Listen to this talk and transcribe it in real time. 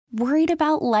Worried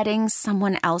about letting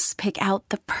someone else pick out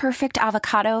the perfect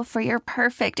avocado for your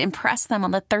perfect impress them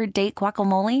on the third date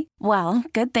guacamole? Well,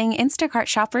 good thing Instacart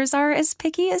shoppers are as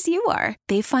picky as you are.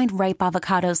 They find ripe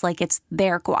avocados like it's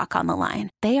their guac on the line.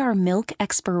 They are milk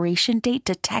expiration date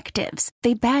detectives.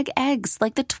 They bag eggs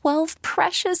like the 12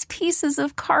 precious pieces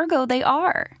of cargo they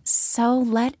are. So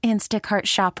let Instacart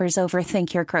shoppers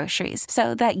overthink your groceries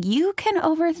so that you can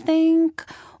overthink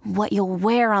what you'll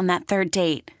wear on that third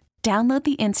date. Download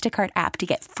the Instacart app to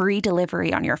get free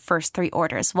delivery on your first 3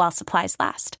 orders while supplies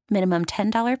last. Minimum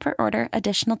 $10 per order.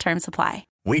 Additional terms apply.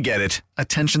 We get it.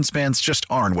 Attention spans just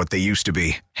aren't what they used to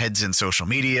be. Heads in social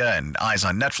media and eyes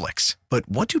on Netflix. But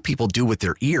what do people do with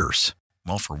their ears?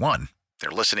 Well, for one, they're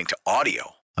listening to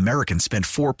audio. Americans spend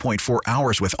 4.4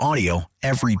 hours with audio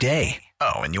every day.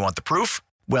 Oh, and you want the proof?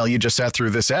 Well, you just sat through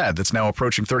this ad that's now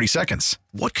approaching 30 seconds.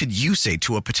 What could you say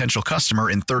to a potential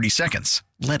customer in 30 seconds?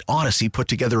 Let Odyssey put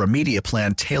together a media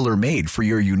plan tailor-made for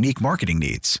your unique marketing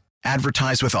needs.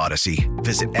 Advertise with Odyssey.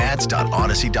 Visit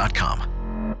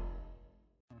ads.odyssey.com.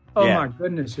 Oh my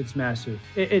goodness, it's massive.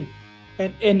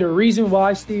 And the reason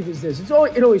why, Steve, is this. It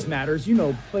always matters. You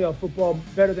know playoff football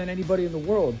better than anybody in the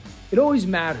world. It always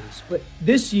matters. But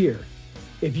this year,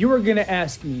 if you were going to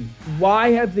ask me,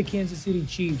 why have the Kansas City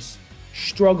Chiefs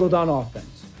struggled on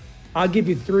offense? I'll give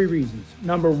you 3 reasons.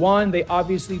 Number 1,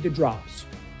 the drops.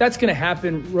 That's going to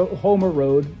happen home or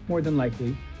road, more than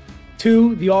likely.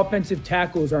 2, the offensive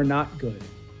tackles are not good.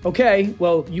 Okay,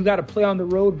 well, you got to play on the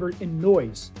road in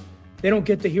noise. They don't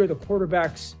get to hear the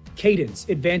quarterback's cadence.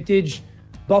 Advantage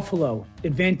Buffalo.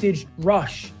 Advantage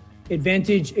rush.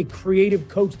 Advantage a creative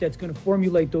coach that's going to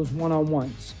formulate those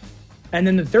one-on-ones. And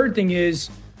then the third thing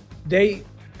is they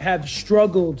have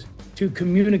struggled to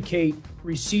communicate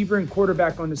receiver and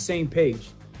quarterback on the same page.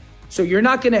 So you're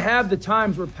not going to have the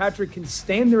times where Patrick can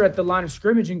stand there at the line of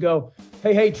scrimmage and go,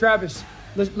 hey, Travis,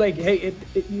 let's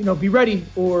be ready.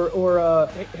 Or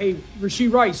hey,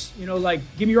 Rashee Rice,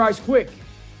 give me your eyes quick.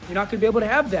 You're not going to be able to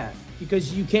have that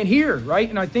because you can't hear, right?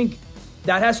 And I think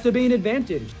that has to be an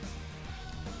advantage.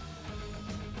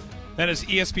 That is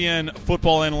ESPN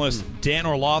football analyst Dan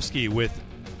Orlovsky with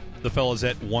the fellas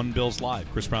at One Bills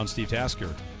Live, Chris Brown, Steve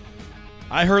Tasker.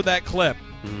 I heard that clip,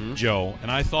 Joe,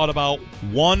 and I thought about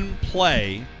one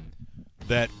play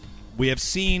that we have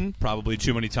seen probably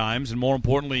too many times, and more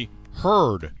importantly,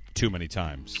 heard too many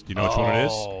times. Do you know which one it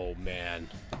is? Oh, man.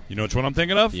 You know which one I'm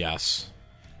thinking of? Yes.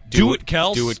 Do it,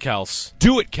 Kels. Do it, Kels.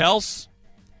 Do it, Kels.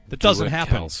 That doesn't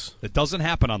happen. Kels. That doesn't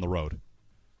happen on the road.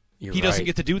 He doesn't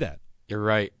get to do that. You're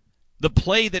right. The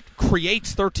play that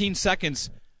creates 13 seconds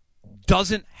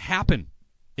doesn't happen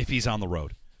if he's on the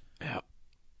road. Yeah.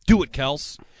 Do it,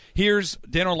 Kels. Here's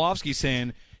Dan Orlovsky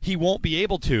saying he won't be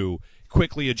able to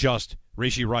quickly adjust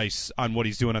Rashee Rice on what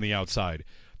he's doing on the outside.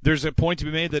 There's a point to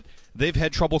be made that they've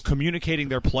had trouble communicating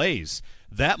their plays.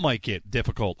 That might get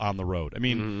difficult on the road. I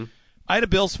mean, I had a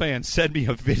Bills fan send me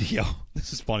a video.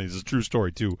 This is funny. This is a true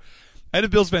story, too. I had a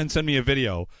Bills fan send me a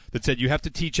video that said you have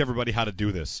to teach everybody how to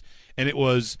do this. And it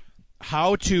was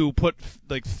how to put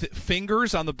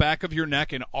fingers on the back of your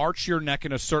neck and arch your neck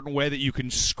in a certain way that you can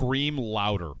scream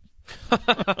louder.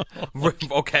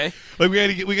 Okay. Like we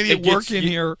gotta get work in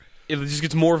here. It just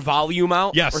gets more volume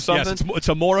out or something? Yes, it's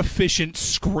a more efficient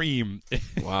scream.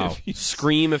 Wow.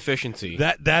 Scream efficiency.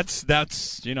 That's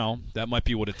that might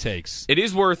be what it takes. It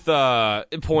is worth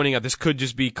pointing out this could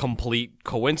just be complete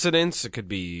coincidence. It could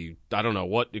be, I don't know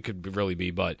what it could really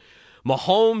be, but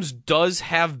Mahomes does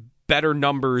have better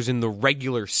numbers in the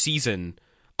regular season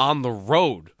on the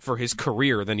road for his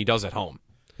career than he does at home.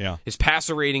 Yeah. His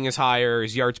passer rating is higher,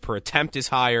 his yards per attempt is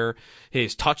higher,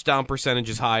 his touchdown percentage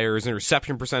is higher, his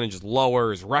interception percentage is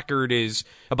lower, his record is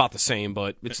about the same,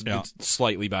 but it's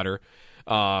slightly better.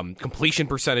 Completion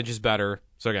percentage is better.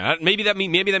 So again, maybe that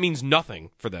means nothing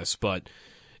for this, but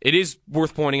it is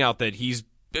worth pointing out that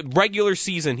regular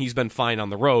season he's been fine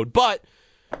on the road, but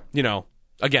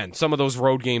again, some of those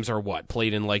road games are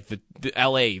played in like the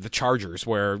LA, the Chargers,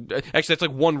 where actually that's like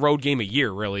one road game a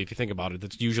year, really, if you think about it.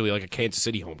 That's usually like a Kansas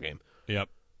City home game. Yep.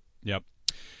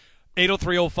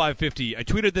 803-0550. I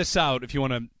tweeted this out if you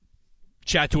want to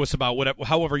chat to us about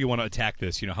however you want to attack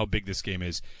this, how big this game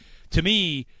is. To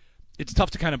me, it's tough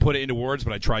to kind of put it into words,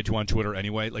 but I tried to on Twitter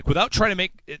anyway. Like without trying to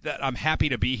make it that I'm happy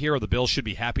to be here or the Bills should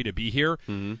be happy to be here.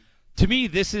 Mm-hmm. To me,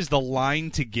 this is the line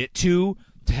to get to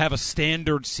have a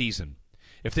standard season.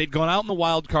 If they'd gone out in the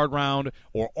wild card round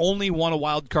or only won a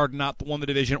wild card, not won the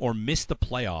division, or missed the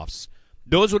playoffs,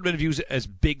 those would have been viewed as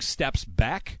big steps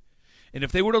back. And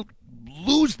if they were to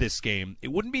lose this game,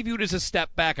 it wouldn't be viewed as a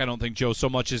step back, I don't think, Joe, so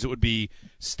much as it would be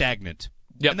stagnant.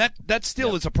 Yep. And that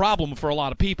still is a problem for a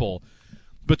lot of people.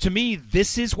 But to me,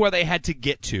 this is where they had to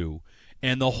get to.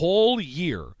 And the whole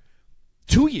year,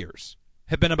 2 years,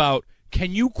 have been about,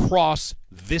 can you cross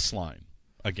this line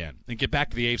again and get back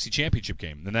to the AFC Championship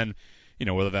game? And then,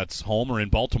 whether that's home or in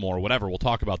Baltimore or whatever, we'll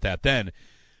talk about that then.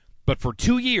 But for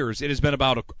 2 years, it has been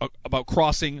about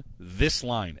crossing this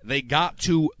line. They got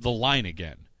to the line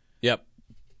again. Yep.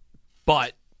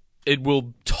 But it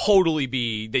will totally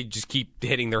be, they just keep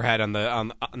hitting their head on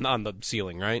the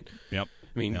ceiling, right? Yep.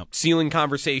 I mean, ceiling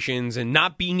conversations and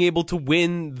not being able to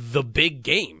win the big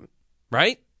game,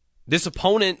 right? This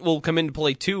opponent will come into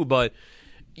play too, but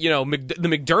the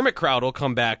McDermott crowd will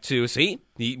come back to see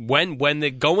when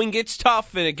the going gets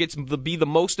tough and it gets to be the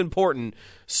most important,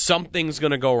 something's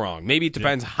going to go wrong. Maybe it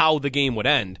depends how the game would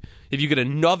end. If you get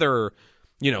another,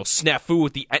 snafu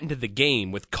at the end of the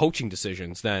game with coaching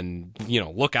decisions, then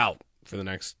look out for the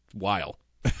next while.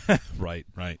 Right.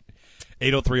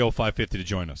 803-0550 to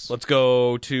join us. Let's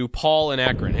go to Paul in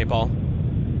Akron. Hey, Paul.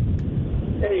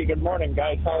 Hey, good morning,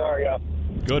 guys. How are you?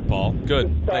 Good, Paul.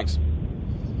 Good. Thanks.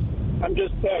 I'm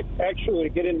just actually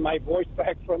getting my voice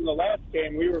back from the last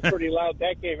game. We were pretty loud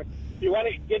that game. If you want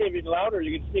to get even louder,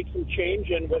 you can sneak some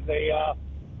change in with a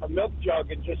milk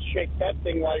jug and just shake that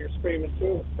thing while you're screaming,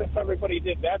 too. If everybody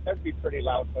did that, that'd be pretty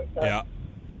loud. But, yeah.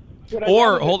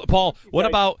 Or, Paul, what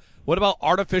about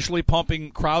artificially pumping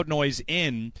crowd noise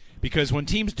in? Because when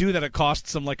teams do that, it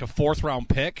costs them like a fourth-round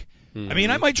pick. I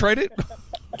mean, I might trade it.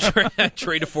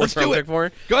 Trade a fourth-round pick for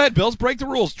it? Go ahead, Bills. Break the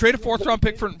rules. Trade a fourth-round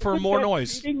pick for more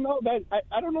noise. Cheating, though?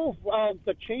 I don't know if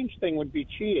the change thing would be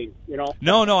cheating,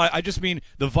 No, I just mean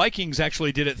the Vikings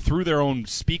actually did it through their own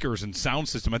speakers and sound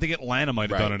system. I think Atlanta might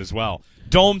have done it as well.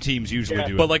 Dome teams usually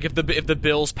do it. But like if the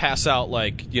Bills pass out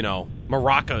like,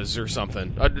 maracas or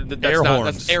something. Air horns.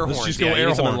 That's air horns. Just go air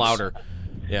horns. Something louder.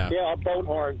 Yeah. Yeah, boat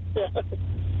horns.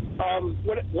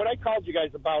 What I called you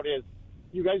guys about is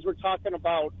you guys were talking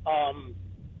about,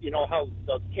 how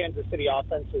the Kansas City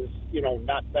offense is,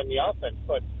 not been the offense.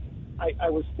 But I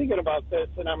was thinking about this,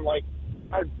 and I'm like,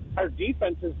 our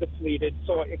defense is depleted,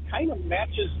 so it kind of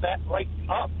matches that right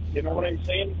up. You know what I'm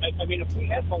saying? I mean, if we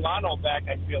had Milano back,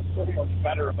 I'd feel so much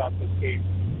better about this game.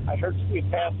 I heard Steve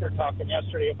Pastor talking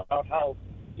yesterday about how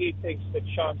he thinks that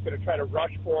Sean's going to try to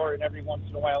rush for and every once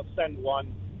in a while send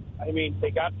one. I mean, they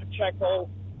got Pacheco.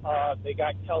 They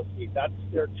got Kelsey. That's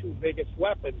their two biggest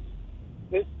weapons.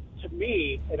 This, to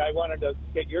me, and I wanted to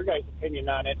get your guys' opinion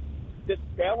on it, this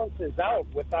balances out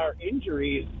with our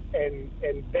injuries and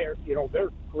their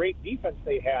great defense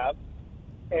they have,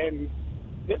 and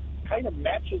this kind of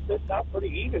matches this out pretty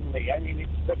evenly. I mean,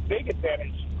 it's the big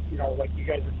advantage, like you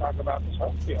guys are talking about this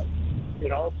home field,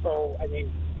 So, I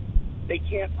mean, they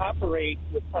can't operate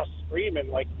with us screaming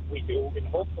like we do, and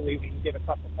hopefully we can get a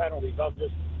couple penalties. I'll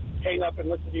just hang up and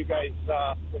listen to you guys,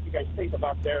 what you guys think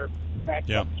about their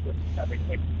matchups with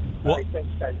everything. Well,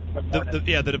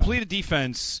 the depleted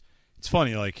defense, it's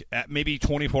funny, like maybe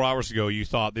 24 hours ago you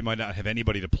thought they might not have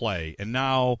anybody to play, and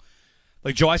now,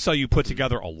 like Joe, I saw you put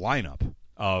together a lineup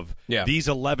of these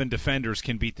 11 defenders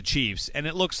can beat the Chiefs, and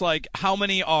it looks like how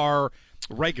many are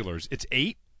regulars? It's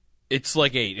 8? It's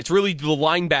like 8. It's really the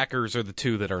linebackers are the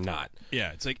two that are not.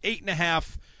 Yeah, it's like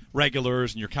 8.5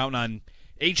 regulars, and you're counting on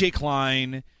A.J.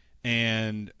 Klein,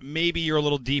 and maybe you're a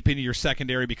little deep into your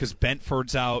secondary because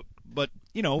Benford's out, but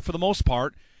for the most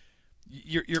part,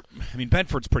 I mean,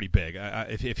 Benford's pretty big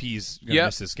if he's going to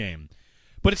miss this game,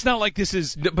 but it's not like this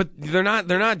is. But they're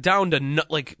not down to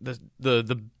like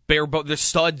the bare the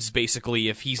studs basically.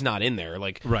 If he's not in there,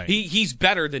 like he's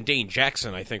better than Dane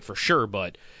Jackson, I think for sure.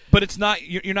 But it's not.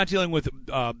 You're not dealing with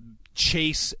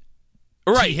Chase.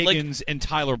 T. Higgins and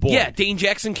Tyler Boyd. Yeah, Dane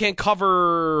Jackson can't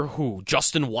cover who?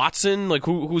 Justin Watson? Like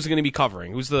who's going to be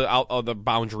covering? Who's the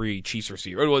boundary Chiefs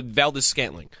receiver? Or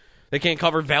Valdez-Scantling. They can't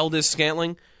cover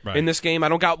Valdez-Scantling in this game. I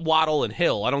don't got Waddle and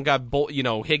Hill. I don't got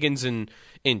Higgins and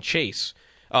Chase.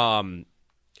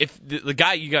 If the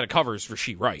guy you got to cover is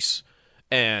Rashee Rice,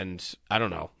 and I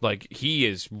don't know, like he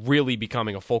is really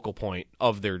becoming a focal point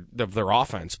of their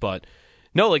offense. But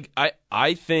no, like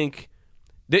I think.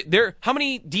 How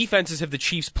many defenses have the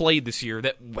Chiefs played this year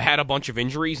that had a bunch of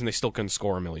injuries and they still couldn't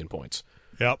score 1 million points?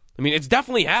 Yep. I mean, it's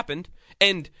definitely happened.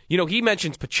 And, he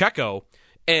mentions Pacheco,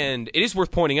 and it is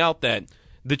worth pointing out that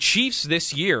the Chiefs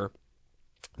this year,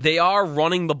 they are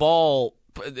running the ball,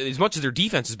 as much as their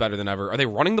defense is better than ever, are they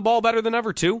running the ball better than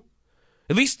ever too?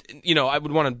 At least, I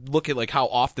would want to look at like how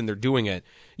often they're doing it.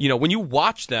 When you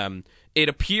watch them, it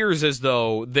appears as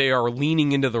though they are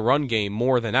leaning into the run game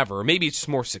more than ever. Or maybe it's just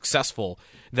more successful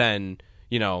than,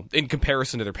 in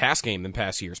comparison to their pass game than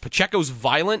past years. Pacheco's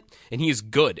violent, and he is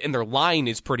good, and their line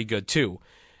is pretty good too.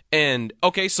 And,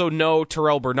 okay, so no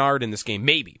Terrell Bernard in this game.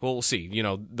 Maybe. Well, we'll see.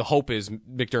 The hope is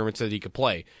McDermott said he could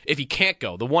play. If he can't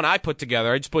go, the one I put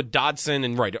together, I just put Dodson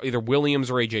and, either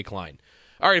Williams or A.J. Klein.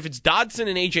 All right, if it's Dodson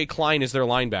and A.J. Klein as their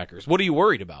linebackers, what are you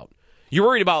worried about? You're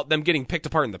worried about them getting picked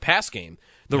apart in the pass game.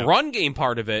 The run game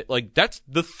part of it, that's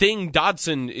the thing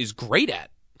Dodson is great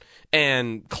at.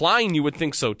 And Klein, you would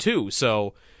think so, too.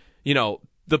 So,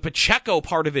 the Pacheco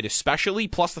part of it especially,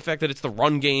 plus the fact that it's the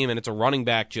run game and it's a running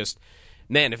back, just...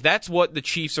 Man, if that's what the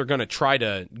Chiefs are going to try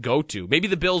to go to, maybe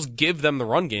the Bills give them the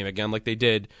run game again like they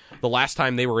did the last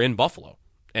time they were in Buffalo.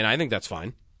 And I think that's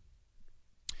fine.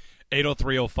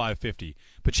 803-0550.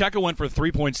 Pacheco went for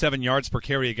 3.7 yards per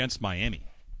carry against Miami,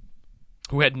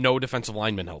 who had no defensive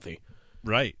linemen healthy.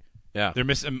 Right. Yeah.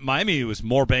 Miami was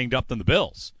more banged up than the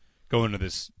Bills going into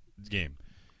this game.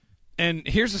 And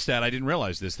here's a stat, I didn't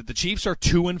realize this, that the Chiefs are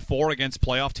 2-4 against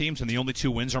playoff teams, and the only 2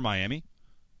 wins are Miami.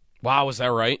 Wow, is that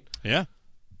right? Yeah.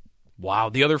 Wow,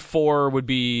 the other 4 would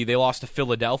be they lost to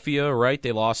Philadelphia, right?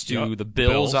 They lost to the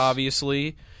Bills,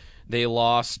 obviously. They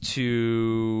lost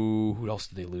to... Who else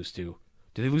did they lose to?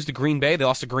 Did they lose to Green Bay? They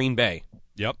lost to Green Bay.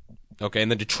 Yep. Okay,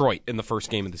 and then Detroit in the first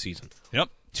game of the season. Yep.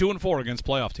 2-4 against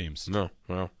playoff teams. No,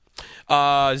 well.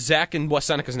 Zach in West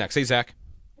Seneca's next. Hey, Zach.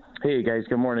 Hey, guys.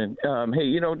 Good morning.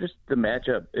 Hey, just the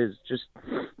matchup is just...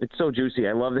 It's so juicy.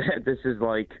 I love that this is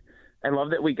I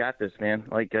love that we got this, man.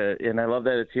 And I love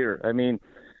that it's here. I mean...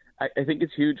 I think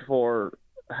it's huge for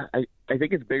 – I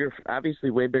think it's bigger,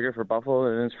 obviously way bigger for Buffalo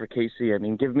than it is for KC. I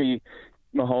mean, give me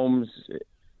Mahomes,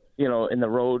 in the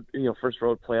road, first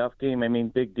road playoff game. I mean,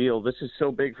 big deal. This is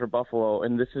so big for Buffalo,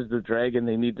 and this is the dragon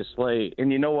they need to slay.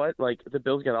 And you know what? The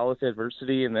Bills got all this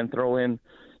adversity and then throw in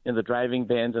the driving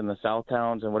bans and the South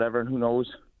Towns and whatever, and who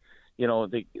knows,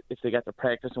 if they got to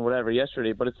practice and whatever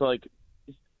yesterday. But it's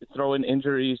throw in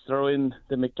injuries, throw in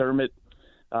the McDermott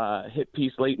hit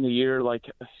piece late in the year.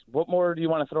 What more do you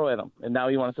want to throw at them? And now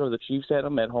you want to throw the Chiefs at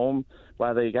them at home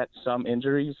while they got some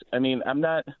injuries. I mean,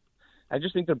 I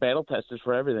just think they're battle tested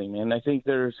for everything, man. I think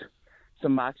there's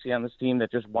some moxie on this team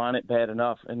that just want it bad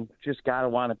enough and just got to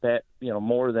want it bad,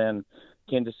 more than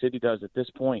Kansas City does at this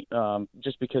point,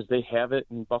 just because they have it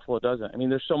and Buffalo doesn't. I mean,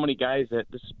 there's so many guys that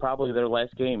this is probably their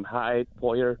last game. Hyde,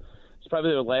 Poyer, it's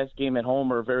probably their last game at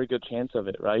home or a very good chance of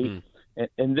it, right?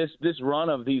 And this run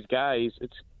of these guys,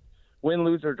 it's win,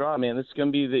 lose, or draw, man. This is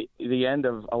going to be the end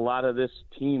of a lot of this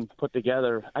team put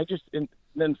together. And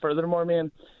then furthermore,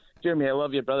 man, Jeremy, I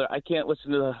love you, brother. I can't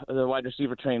listen to the wide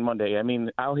receiver train Monday. I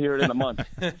mean, I'll hear it in a month.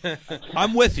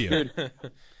 I'm with you. Dude,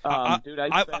 I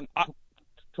spent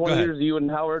 20 years of you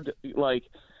and Howard,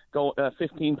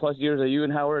 15-plus years of you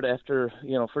and Howard after,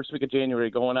 first week of January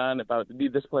going on about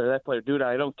need this player, that player. Dude,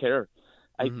 I don't care.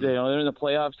 They're in the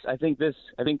playoffs. I think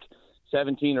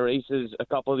 17 or aces, a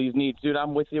couple of these needs. Dude,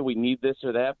 I'm with you. We need this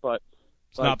or that, but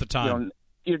it's not the time.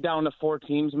 You're down to 4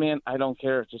 teams, man. I don't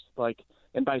care. Just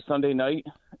and by Sunday night,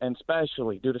 and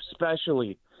especially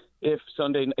if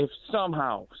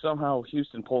somehow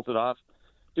Houston pulls it off,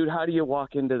 dude, how do you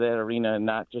walk into that arena and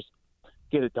not just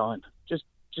get it done?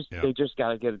 They just got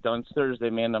to get it done. It's Thursday,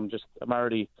 man. I'm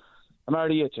already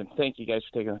itching. Thank you guys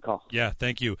for taking the call. Yeah,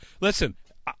 thank you. Listen,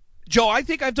 Joe, I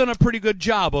think I've done a pretty good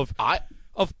job of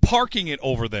parking it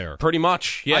over there. Pretty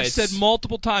much, yeah. I've said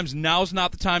multiple times, now's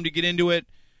not the time to get into it.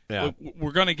 Yeah.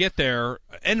 We're going to get there.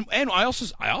 And I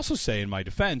also say in my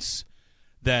defense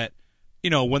that,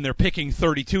 when they're picking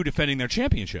 32 defending their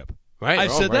championship. Right.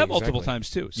 I've said that multiple times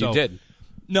too. So, you did.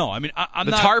 No, I mean, I'm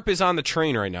the not. The tarp is on the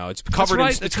train right now. It's covered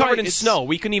in snow.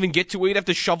 We couldn't even get to it. We'd have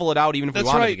to shovel it out even if we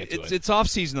wanted to get to it. It's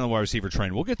off-season on the wide receiver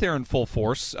train. We'll get there in full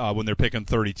force when they're picking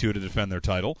 32 to defend their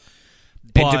title.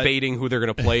 And debating who they're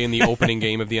going to play in the opening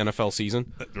game of the NFL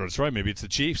season. That's right. Maybe it's the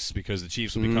Chiefs because the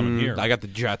Chiefs will be coming here. I got the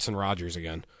Jets and Rodgers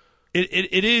again.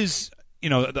 It is,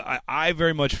 I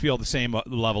very much feel the same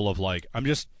level of I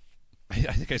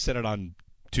think I said it on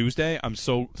Tuesday. I'm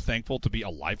so thankful to be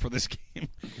alive for this game.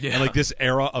 Yeah. And this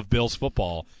era of Bills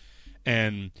football.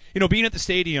 And, being at the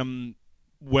stadium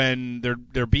when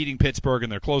they're beating Pittsburgh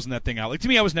and they're closing that thing out. To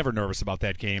me, I was never nervous about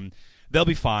that game. They'll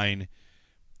be fine.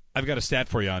 I've got a stat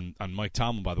for you on Mike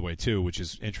Tomlin, by the way, too, which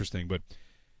is interesting. But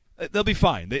they'll be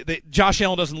fine. Josh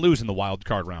Allen doesn't lose in the wild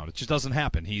card round. It just doesn't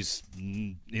happen. He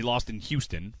lost in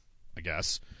Houston, I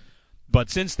guess. But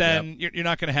since then, you're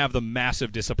not going to have the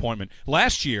massive disappointment.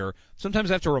 Last year,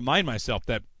 sometimes I have to remind myself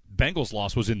that Bengals'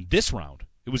 loss was in this round.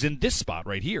 It was in this spot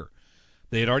right here.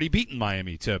 They had already beaten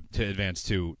Miami to advance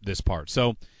to this part.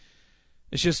 So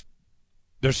it's just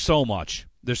there's so much.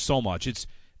 It's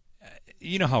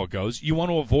you know how it goes. You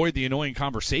want to avoid the annoying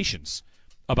conversations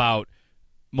about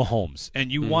Mahomes,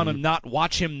 and you want to not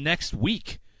watch him next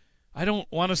week. I don't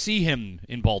want to see him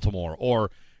in Baltimore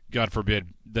or God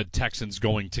forbid, the Texans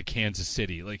going to Kansas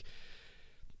City. Like,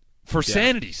 for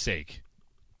sanity's sake,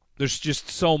 there's just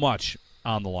so much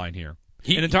on the line here.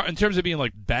 And in terms of being,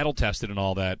 like, battle-tested and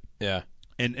all that. Yeah.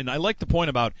 And I like the point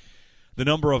about the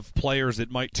number of players that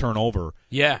might turn over.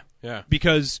 Yeah.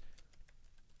 Because,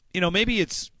 maybe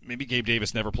Gabe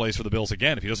Davis never plays for the Bills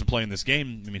again. If he doesn't play in this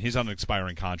game, he's on an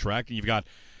expiring contract. And you've got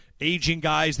aging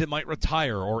guys that might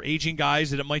retire or aging guys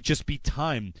that it might just be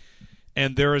time.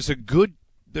 And there's a good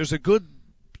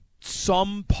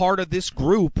some part of this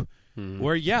group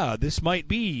where, this might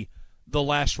be the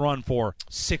last run for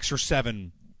 6 or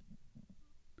 7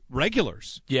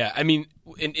 regulars. Yeah,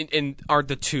 and are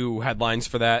the two headlines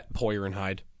for that Poyer and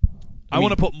Hyde? I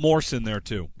want to put Morse in there,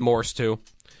 too. Morse, too.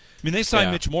 They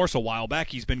signed Mitch Morse a while back.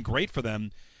 He's been great for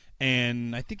them,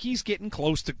 and I think he's getting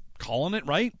close to calling it,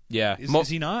 right? Yeah. Is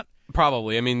he not?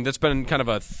 Probably. That's been kind of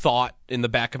a thought in the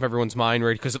back of everyone's mind,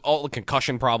 right? Because of all the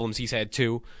concussion problems he's had,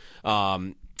 too.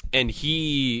 And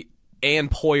he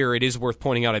and Poyer, it is worth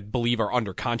pointing out, I believe, are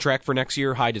under contract for next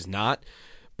year. Hyde is not.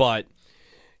 But,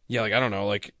 I don't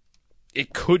know,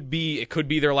 it could be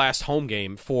their last home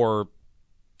game for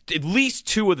at least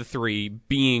 2 of the 3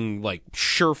 being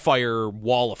surefire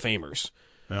Wall of Famers.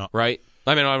 Yeah. Right?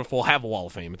 I don't know if we'll have a Wall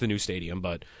of Fame at the new stadium,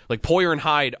 but Poyer and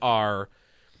Hyde are,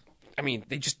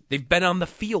 they've been on the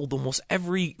field almost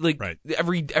every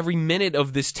minute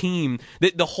of this team,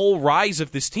 the whole rise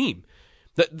of this team.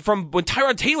 From when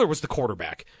Tyrod Taylor was the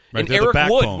quarterback, and Eric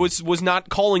Wood was not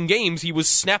calling games, he was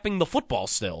snapping the football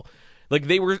still.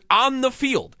 They were on the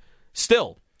field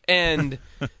still, and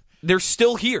they're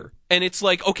still here. And it's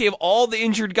okay, of all the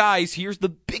injured guys, here's the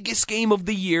biggest game of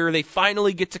the year. They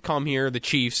finally get to come here, the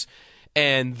Chiefs.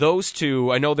 And those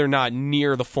two, I know they're not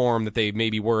near the form that they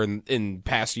maybe were in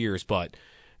past years, but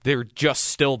they're just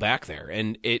still back there.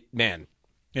 And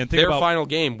their final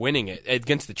game, winning it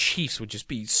against the Chiefs, would just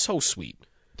be so sweet.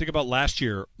 Think about last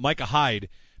year. Micah Hyde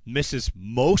misses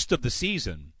most of the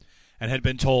season and had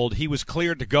been told he was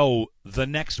cleared to go the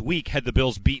next week had the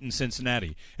Bills beaten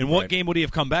Cincinnati. And what game would he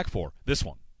have come back for? This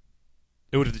one.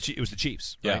 It was the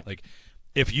Chiefs. Right? Yeah.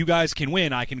 If you guys can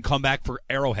win, I can come back for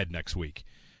Arrowhead next week.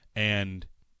 And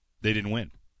they didn't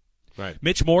win. Right.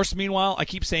 Mitch Morse, meanwhile, I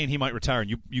keep saying he might retire, and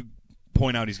you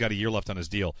point out he's got a year left on his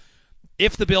deal.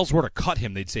 If the Bills were to cut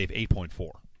him, they'd save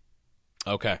 8.4.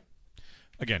 Okay.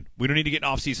 Again, we don't need to get in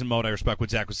off-season mode. I respect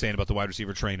what Zach was saying about the wide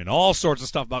receiver train and all sorts of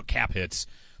stuff about cap hits.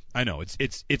 I know.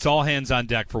 It's all hands on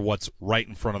deck for what's right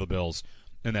in front of the Bills,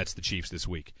 and that's the Chiefs this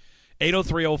week.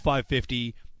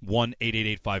 803-0550,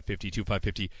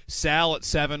 1-888-550-2550. Sal at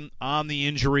 7 on the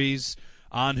injuries,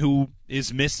 on who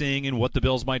is missing and what the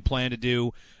Bills might plan to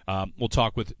do. We'll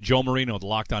talk with Joe Marino of the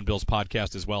Locked On Bills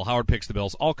podcast as well. Howard picks the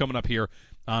Bills, all coming up here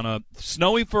on a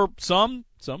snowy for some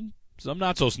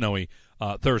not so snowy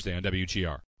Thursday on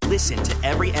WGR. Listen to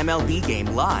every MLB game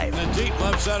live. In the deep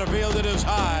left center field, it is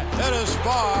high, it is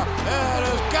far, it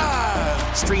is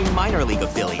gone. Stream minor league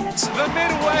affiliates. The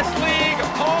Midwest League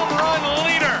home run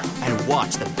leader. And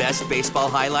watch the best baseball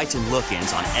highlights and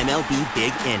look-ins on MLB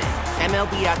Big Inning.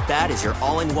 MLB At Bat is your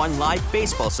all-in-one live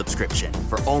baseball subscription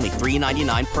for only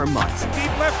 $3.99 per month.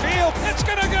 Deep left field, it's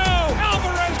gonna go.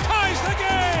 Alvarez ties the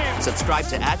game. Subscribe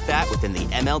to At Bat within the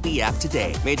MLB app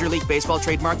today. Major League Baseball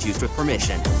trademarks used with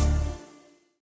permission.